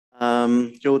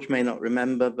George may not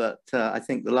remember, but I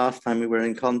think the last time we were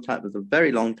in contact was a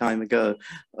very long time ago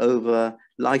over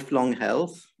lifelong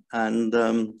health, and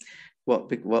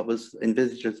what was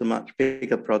envisaged as a much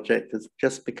bigger project has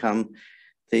just become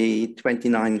the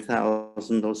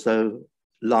 29,000 or so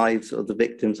lives of the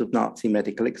victims of Nazi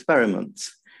medical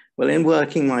experiments. Well, in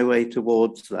working my way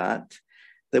towards that,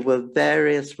 there were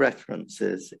various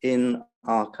references in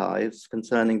archives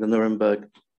concerning the Nuremberg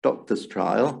doctor's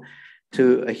trial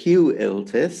to a Hugo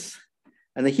Iltis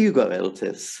and a Hugo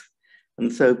Iltis.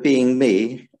 And so being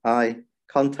me, I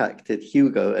contacted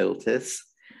Hugo Iltis,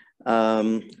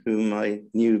 whom I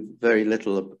knew very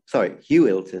little of,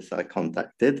 Hugo Iltis I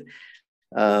contacted,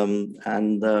 to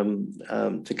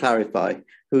clarify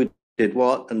who did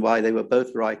what and why they were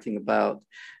both writing about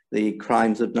the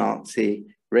crimes of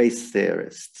Nazi race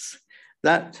theorists.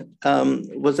 That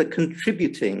was a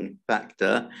contributing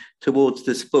factor towards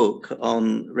this book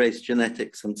on race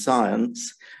genetics and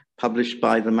science, published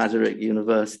by the Maverick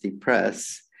University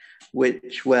Press, where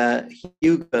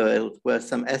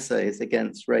some essays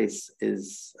against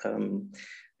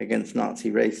against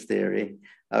Nazi race theory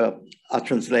are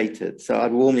translated. So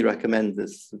I'd warmly recommend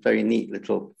this very neat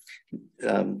little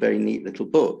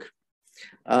book.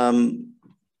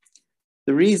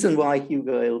 The reason why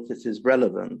Hugo Iltis is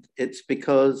relevant, it's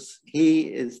because he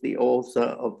is the author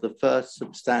of the first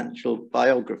substantial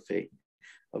biography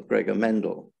of Gregor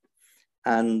Mendel.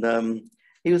 And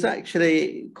he was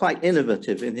actually quite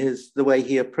innovative in the way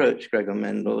he approached Gregor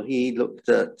Mendel. He looked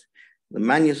at the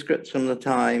manuscripts from the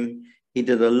time. He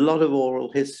did a lot of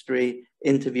oral history,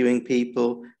 interviewing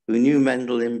people who knew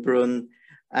Mendel in Brunn,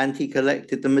 and he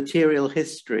collected the material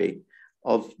history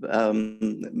of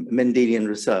Mendelian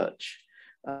research,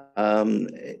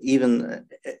 even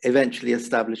eventually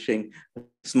establishing a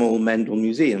small Mendel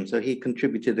museum. So he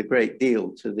contributed a great deal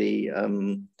to the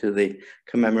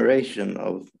commemoration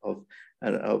of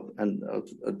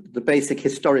the basic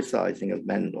historicizing of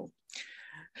Mendel.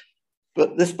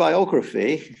 But this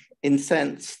biography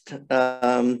incensed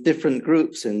different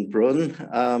groups in Brunn.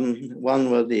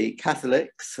 One were the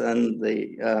Catholics, and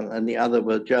the other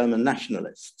were German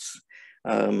nationalists,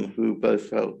 who both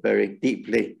felt very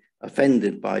deeply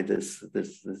offended by this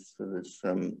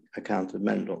account of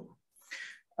Mendel.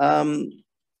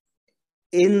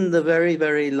 In the very,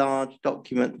 very large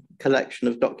collection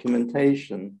of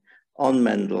documentation on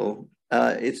Mendel,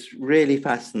 it's really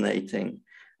fascinating.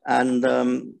 And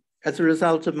as a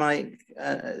result of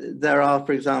there are,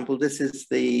 for example, this is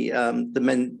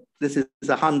this is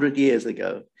 100 years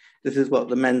ago. This is what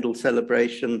the Mendel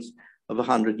celebrations of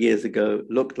 100 years ago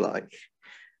looked like.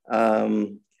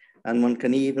 And one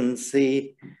can even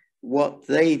see what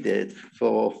they did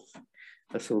for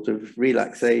a sort of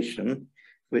relaxation,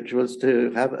 which was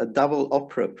to have a double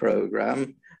opera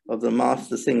program of the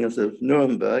Master Singers of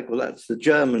Nuremberg. Well, that's the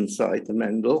German side to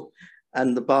Mendel,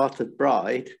 and the Bartered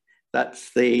Bride,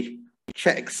 that's the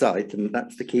Czech side, and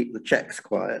that's to keep the Czechs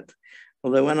quiet.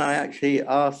 Although when I actually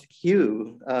asked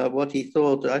Hugh what he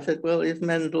thought, I said, well, is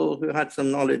Mendel, who had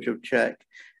some knowledge of Czech,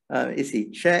 is he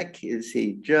Czech? Is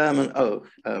he German? Oh,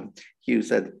 Hugh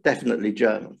said, definitely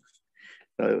German.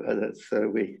 But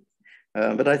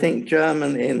I think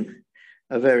German in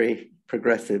a very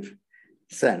progressive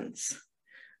sense.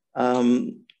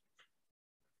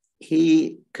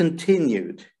 He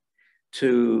continued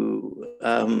to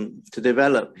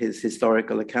develop his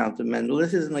historical account of Mendel.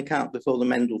 This is an account before the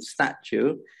Mendel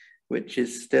statue, which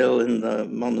is still in the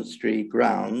monastery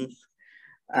grounds.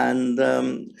 And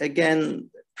again,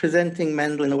 presenting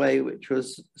Mendel in a way which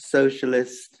was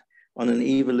socialist on an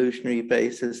evolutionary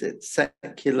basis. It's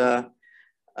secular,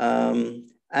 and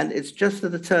it's just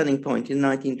at a turning point in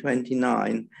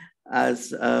 1929 as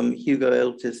Hugo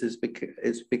Iltis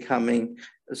is becoming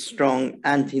a strong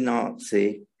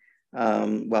anti-Nazi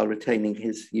while retaining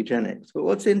his eugenics. But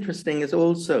what's interesting is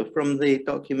also from the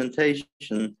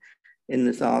documentation in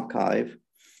this archive,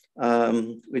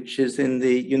 which is in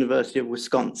the University of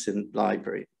Wisconsin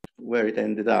library, where it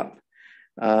ended up,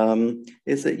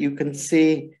 is that you can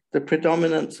see the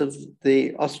predominance of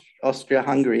the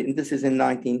Austria-Hungary, and this is in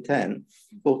 1910,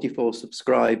 44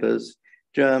 subscribers,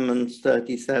 Germans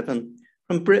 37,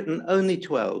 from Britain only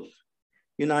 12,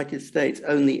 United States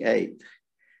only 8.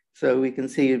 So we can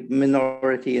see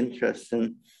minority interest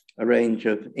in a range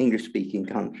of English-speaking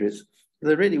countries.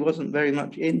 There really wasn't very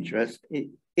much interest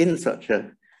in such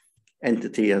an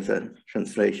entity as a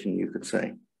translation, you could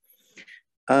say.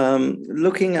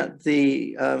 Looking at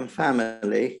the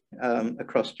family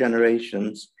across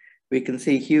generations, we can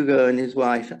see Hugo and his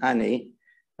wife, Annie,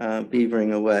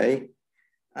 beavering away.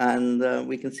 And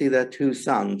we can see their 2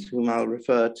 sons, whom I'll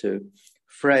refer to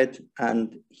Fred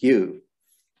and Hugh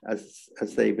as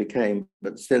they became,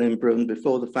 but still in Britain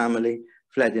before the family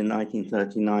fled in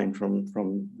 1939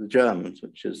 from the Germans,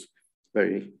 which is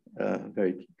very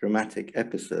dramatic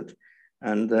episode.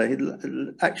 And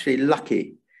actually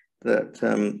lucky that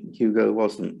Hugo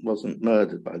wasn't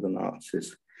murdered by the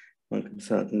Nazis. One can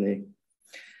certainly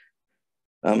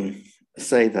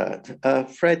say that.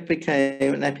 Fred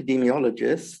became an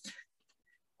epidemiologist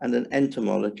and an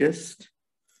entomologist,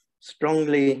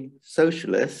 strongly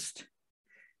socialist,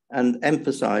 and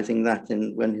emphasizing that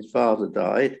when his father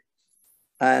died.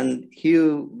 And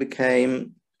Hugh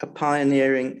became a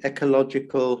pioneering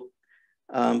ecological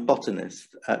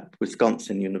botanist at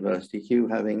Wisconsin University, Hugh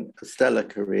having a stellar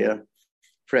career,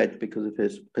 Fred, because of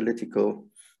his political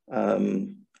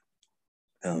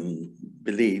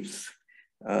beliefs,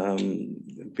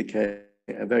 became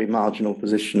a very marginal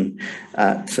position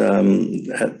at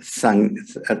the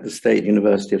State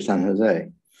University of San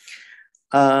Jose.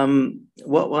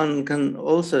 What one can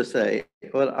also say,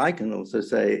 well, I can also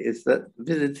say, is that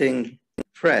visiting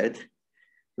Fred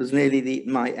was nearly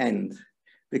my end,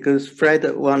 because Fred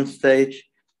at one stage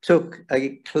took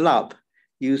a club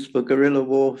used for guerrilla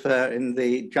warfare in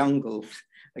the jungles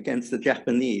against the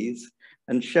Japanese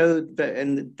and showed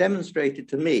and demonstrated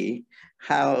to me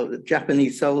how the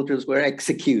Japanese soldiers were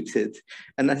executed.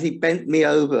 And as he bent me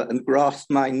over and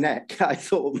grasped my neck, I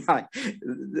thought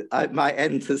my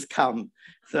end has come.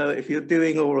 So if you're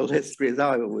doing oral history, as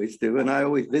I always do, and I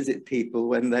always visit people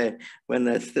when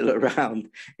they're still around,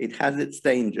 it has its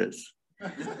dangers.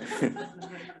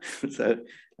 So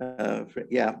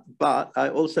yeah, but I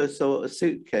also saw a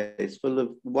suitcase full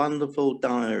of wonderful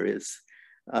diaries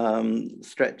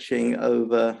stretching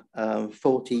over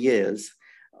 40 years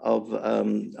of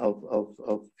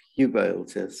Hugo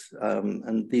Iltis,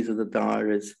 and these are the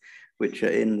diaries which are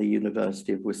in the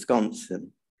University of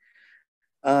Wisconsin.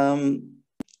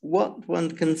 What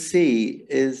one can see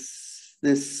is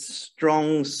this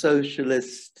strong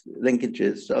socialist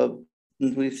linkages of,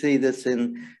 and we see this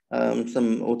in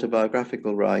some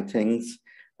autobiographical writings,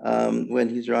 when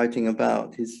he's writing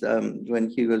about his, when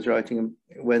Hugo's writing,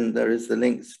 when there is the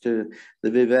links to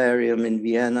the vivarium in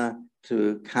Vienna,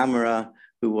 to Camera,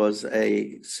 who was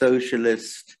a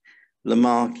socialist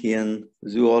Lamarckian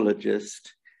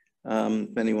zoologist.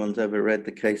 If anyone's ever read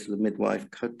The Case of the Midwife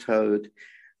Toad,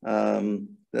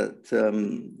 that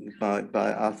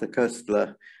by Arthur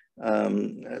Koestler,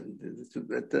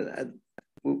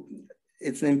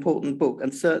 it's an important book,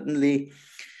 and certainly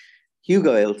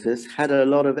Hugo Iltis had a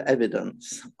lot of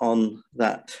evidence on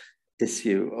that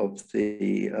issue of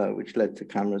the which led to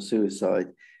Camera's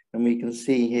suicide. And we can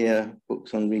see here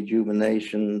books on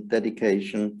rejuvenation,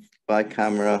 dedication by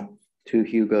Camera to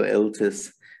Hugo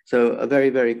Iltis. So a very,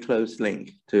 very close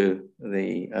link to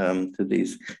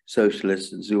these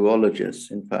socialist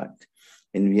zoologists, in fact,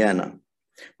 in Vienna.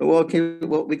 But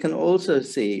what we can also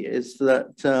see is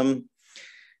that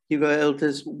Hugo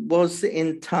Iltis was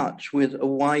in touch with a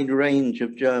wide range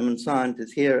of German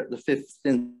scientists. Here at the 5th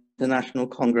International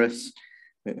Congress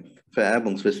for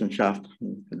Erbungswissenschaft,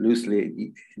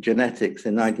 loosely genetics,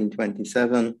 in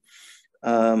 1927.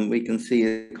 We can see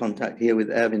a contact here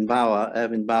with Erwin Bauer.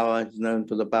 Erwin Bauer is known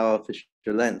for the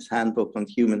Bauer-Fischer-Lenz Handbook on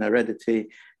Human Heredity,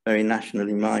 very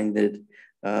nationally minded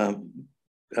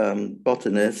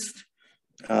botanist.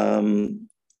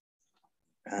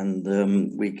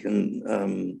 We can,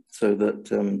 so that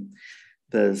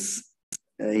there's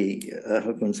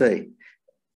how can I say,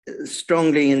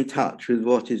 strongly in touch with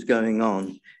what is going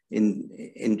on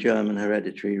in German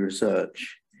hereditary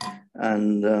research.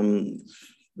 And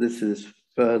this is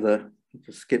further,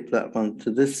 to skip that one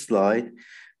to this slide,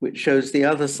 which shows the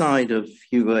other side of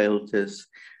Hugo Iltis,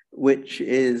 which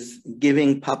is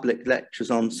giving public lectures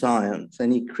on science.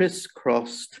 And he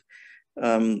crisscrossed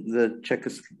the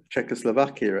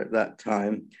Czechoslovakia at that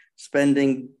time,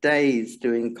 spending days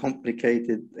doing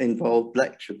complicated, involved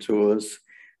lecture tours.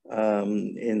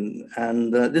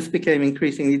 This became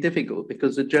increasingly difficult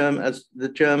because as the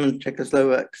German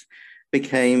Czechoslovaks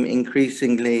became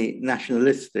increasingly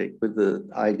nationalistic with the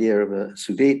idea of a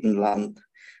Sudetenland,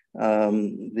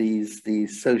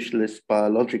 these socialist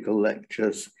biological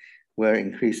lectures were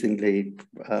an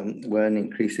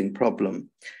increasing problem.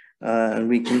 And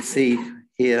we can see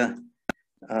here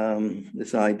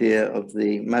this idea of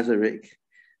the Masaryk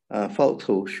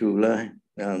Volkshochschule,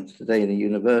 today in a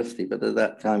university, but at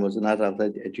that time was an adult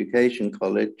education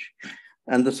college,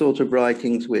 and the sort of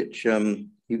writings which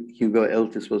Hugo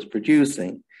Iltis was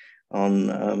producing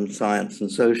on science and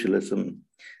socialism.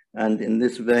 And in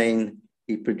this vein,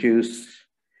 he produced,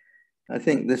 I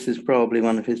think this is probably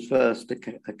one of his first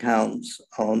accounts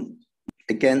on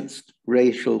against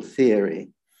racial theory,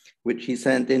 which he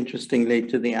sent, interestingly,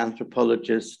 to the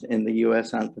anthropologist in the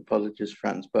US anthropologist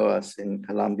Franz Boas in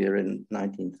Columbia in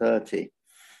 1930.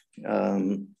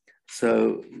 So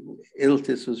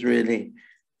Iltis was really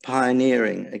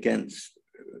pioneering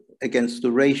against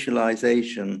the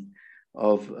racialization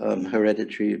of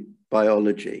hereditary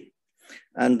biology.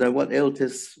 And what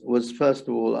Iltis was first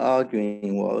of all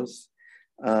arguing was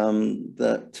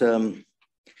that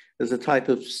there's a type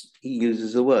of, he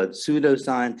uses the word,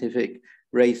 pseudoscientific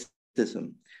racism,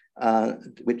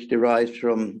 which derives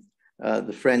from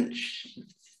the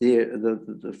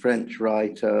French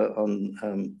writer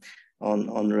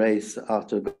on race,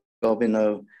 Arthur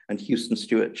Gobineau and Houston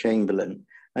Stewart Chamberlain,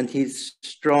 and he's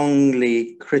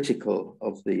strongly critical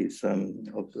of these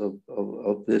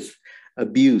of this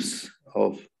abuse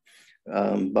of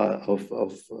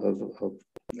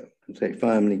say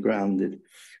firmly grounded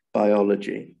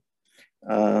biology.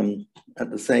 At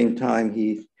the same time,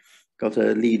 he got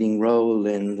a leading role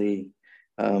in the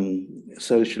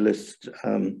socialist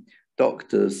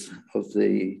doctors of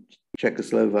the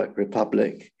Czechoslovak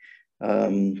Republic,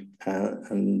 and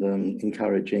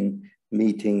encouraging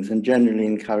meetings and generally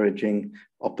encouraging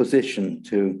opposition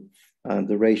to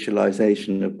the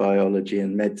racialization of biology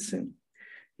and medicine.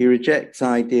 He rejects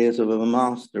ideas of a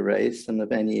master race and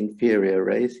of any inferior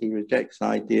race. He rejects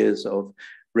ideas of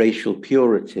racial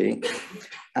purity.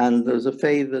 And there's a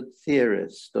favored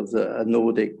theorist of the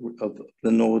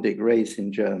Nordic race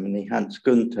in Germany, Hans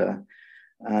Günther,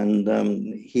 and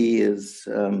he is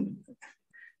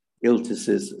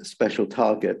Iltis's special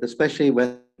target, especially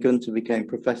when Günther became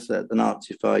professor at the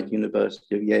Nazified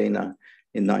University of Jena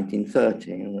in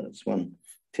 1930. And that's one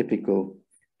typical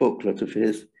booklet of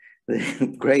his.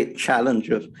 The great challenge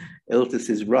of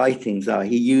Iltis's writings are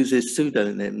he uses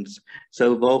pseudonyms.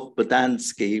 So Wolf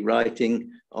Bodansky,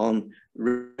 writing on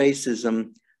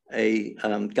racism, a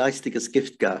geistiges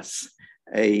Giftgas,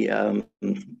 a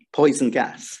poison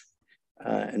gas,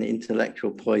 an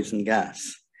intellectual poison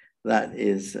gas. That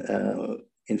is,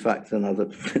 in fact,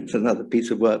 another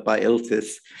piece of work by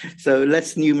Iltis. So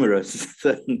less numerous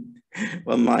than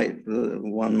one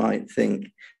might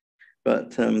think,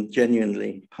 but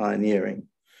genuinely pioneering,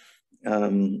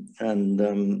 and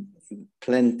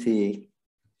plenty,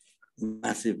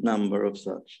 massive number of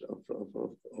such of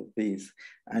these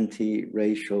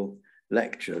anti-racial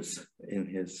lectures in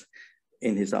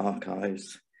his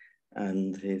archives,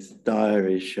 and his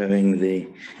diary showing the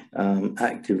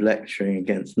active lecturing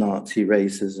against Nazi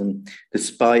racism,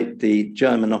 despite the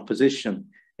German opposition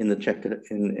in the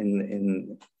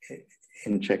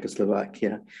in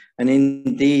Czechoslovakia. And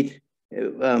indeed,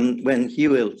 when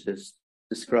Hugo Iltis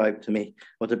described to me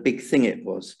what a big thing it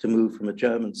was to move from a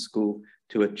German school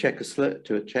to a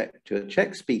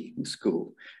Czech-speaking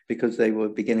school, because they were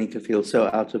beginning to feel so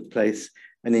out of place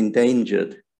and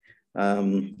endangered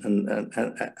and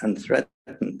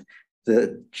threatened.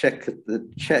 The Czech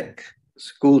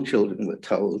school children were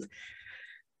told,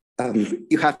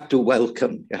 you have to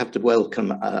welcome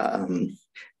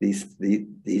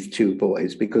these two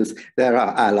boys, because they're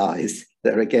our allies.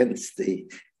 They're against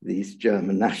these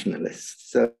German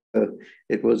nationalists. So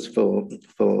it was for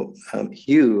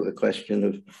Hugh a question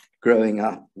of growing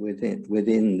up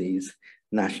within these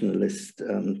nationalist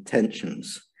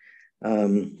tensions.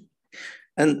 And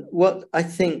what I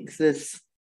think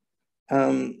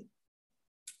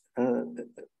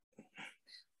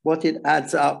what it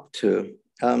adds up to,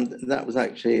 that was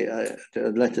actually a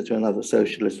letter to another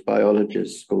socialist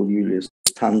biologist called Julius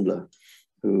Tandler,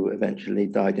 who eventually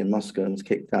died in Moscow and was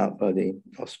kicked out by the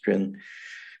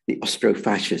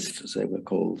Austro-fascists, as they were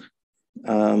called.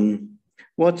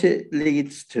 What it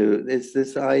leads to is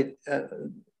this idea,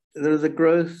 there was a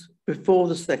growth before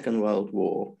the Second World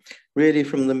War, really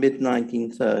from the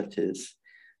mid-1930s,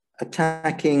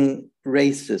 attacking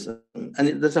racism.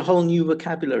 And there's a whole new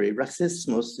vocabulary.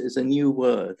 Racismus is a new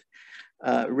word.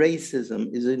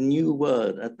 Racism is a new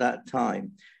word at that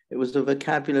time. It was a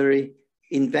vocabulary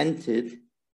invented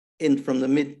from the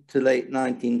mid to late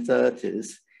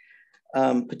 1930s,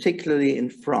 particularly in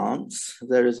France.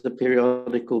 There is a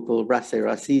periodical called Race et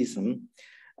Racisme.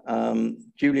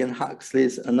 Julian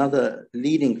Huxley's another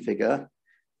leading figure.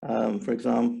 For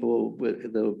example,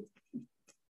 with the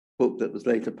book that was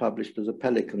later published as a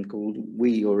Pelican called We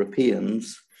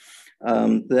Europeans.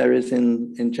 There is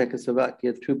in Czechoslovakia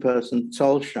a two-person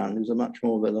Zolshan, who's a much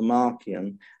more of a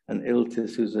Lamarckian, and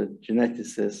Iltis, who's a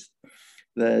geneticist.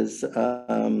 There's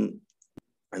an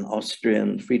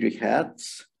Austrian, Friedrich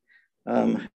Hertz,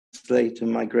 later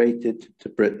migrated to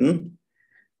Britain.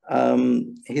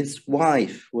 His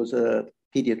wife was a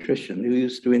pediatrician who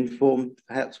used to inform,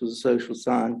 Hertz was a social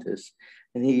scientist,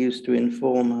 and he used to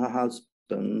inform her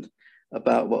husband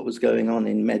about what was going on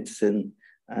in medicine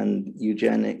and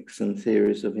eugenics and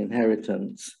theories of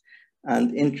inheritance.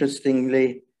 And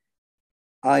interestingly,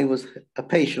 I was a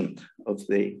patient of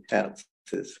the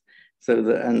Herz's.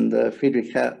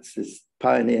 Friedrich Herz is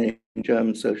pioneering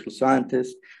German social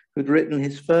scientist who'd written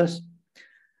his first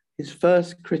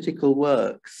critical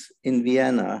works in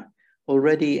Vienna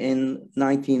already in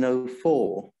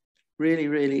 1904. Really,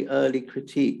 really early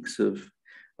critiques of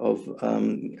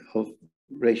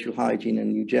racial hygiene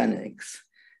and eugenics.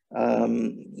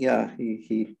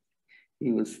 He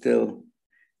was still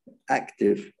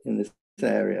active in this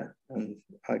area, and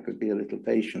I could be a little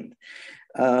patient.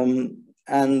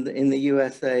 And in the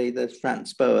USA, there's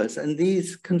Franz Boas, and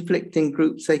these conflicting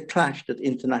groups, they clashed at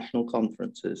international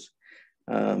conferences.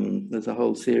 There's a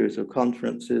whole series of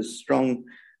conferences, strong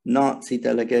Nazi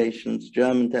delegations,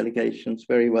 German delegations,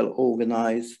 very well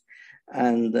organized,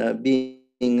 and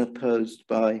being opposed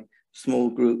by small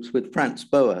groups, with Franz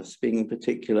Boas being in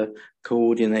particular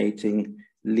coordinating,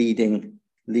 leading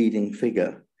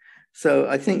figure. So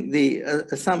I think the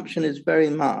assumption is very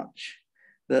much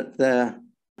that there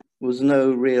was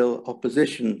no real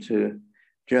opposition to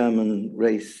German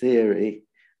race theory.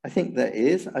 I think there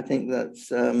is. I think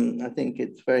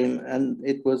it's very, and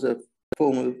it was a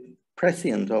form of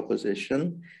prescient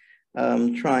opposition,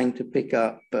 trying to pick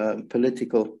up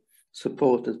political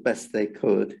support as best they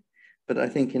could. But I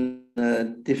think in a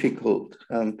difficult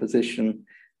position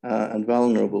and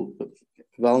vulnerable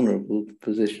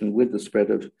position with the spread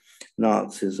of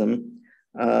Nazism.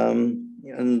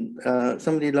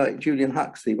 Somebody like Julian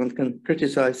Huxley, one can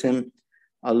criticize him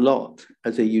a lot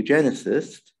as a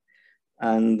eugenicist,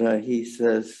 and he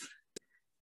says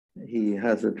he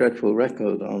has a dreadful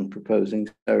record on proposing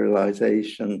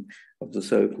sterilization of the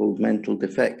so-called mental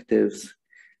defectives.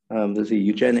 There's a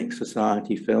Eugenics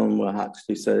Society film where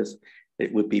Huxley says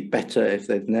it would be better if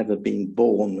they've never been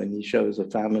born, when he shows a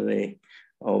family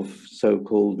of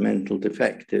so-called mental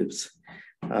defectives.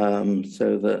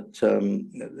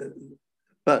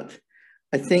 But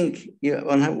I think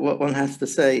what one has to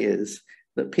say is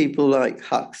that people like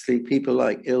Huxley, people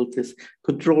like Iltis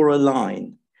could draw a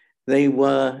line. They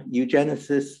were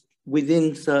eugenicists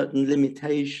within certain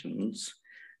limitations,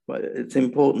 but it's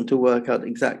important to work out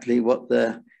exactly what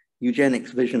their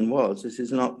eugenics vision was. This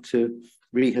is not to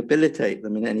rehabilitate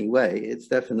them in any way. It's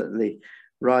definitely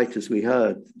right, as we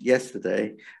heard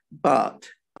yesterday, but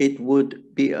it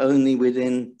would be only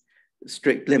within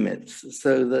strict limits.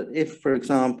 So that if, for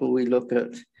example, we look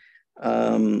at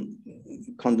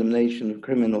condemnation of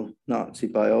criminal Nazi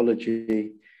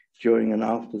biology during and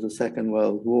after the Second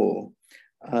World War,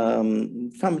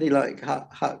 somebody like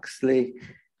Huxley,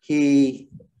 he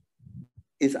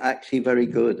is actually very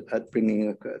good at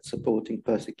supporting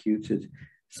persecuted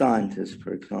scientists,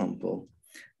 for example.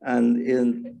 And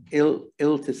in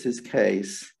Iltis's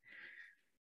case,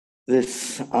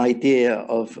 this idea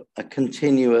of a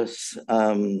continuous,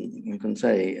 you can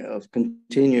say, of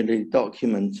continually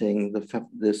documenting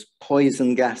this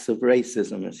poison gas of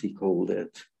racism, as he called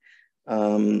it,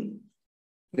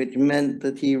 which meant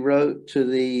that he wrote to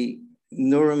the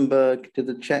Nuremberg, to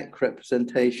the Czech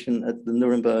representation at the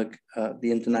Nuremberg,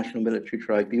 the International Military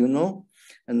Tribunal,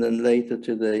 and then later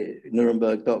to the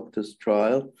Nuremberg doctors'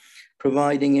 trial,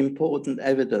 providing important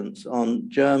evidence on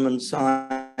German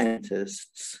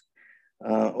scientists,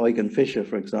 Eugen Fischer,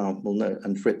 for example,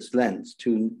 and Fritz Lenz,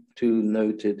 two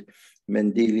noted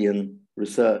Mendelian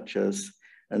researchers,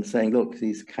 and saying, look,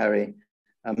 these carry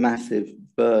a massive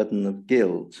burden of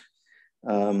guilt.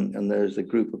 And there's a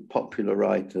group of popular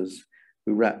writers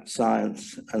who wrapped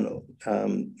science and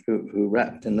who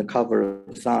wrapped in the cover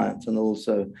of science, and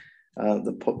also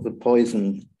the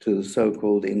poison to the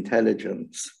so-called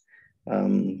intelligence,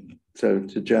 so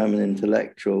to German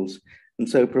intellectuals, and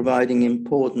so providing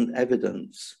important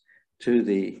evidence to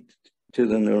the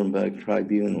Nuremberg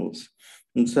tribunals.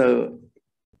 And so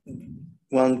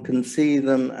one can see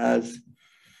them as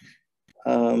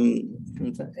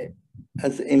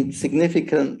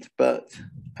insignificant, but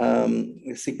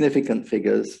significant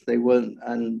figures. They weren't,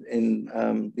 and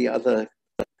in the other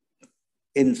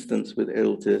instance with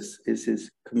Iltis is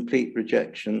his complete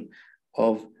rejection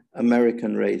of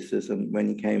American racism when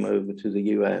he came over to the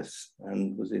US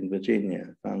and was in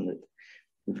Virginia.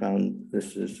 We found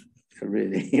this is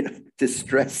really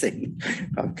distressing.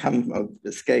 I've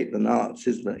escaped the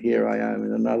Nazis, but here I am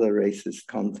in another racist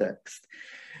context.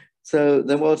 So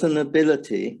there was an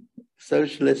ability,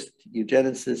 socialist,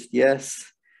 eugenicist, yes,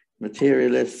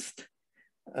 materialist.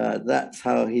 That's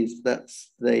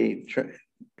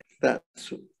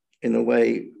in a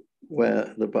way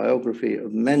where the biography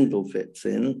of Mendel fits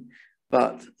in,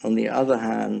 But on the other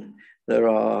hand, there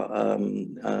are,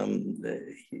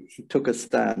 he took a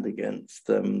stand against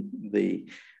the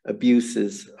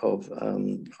abuses of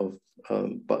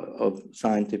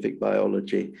scientific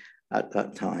biology at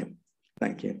that time.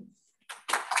 Thank you.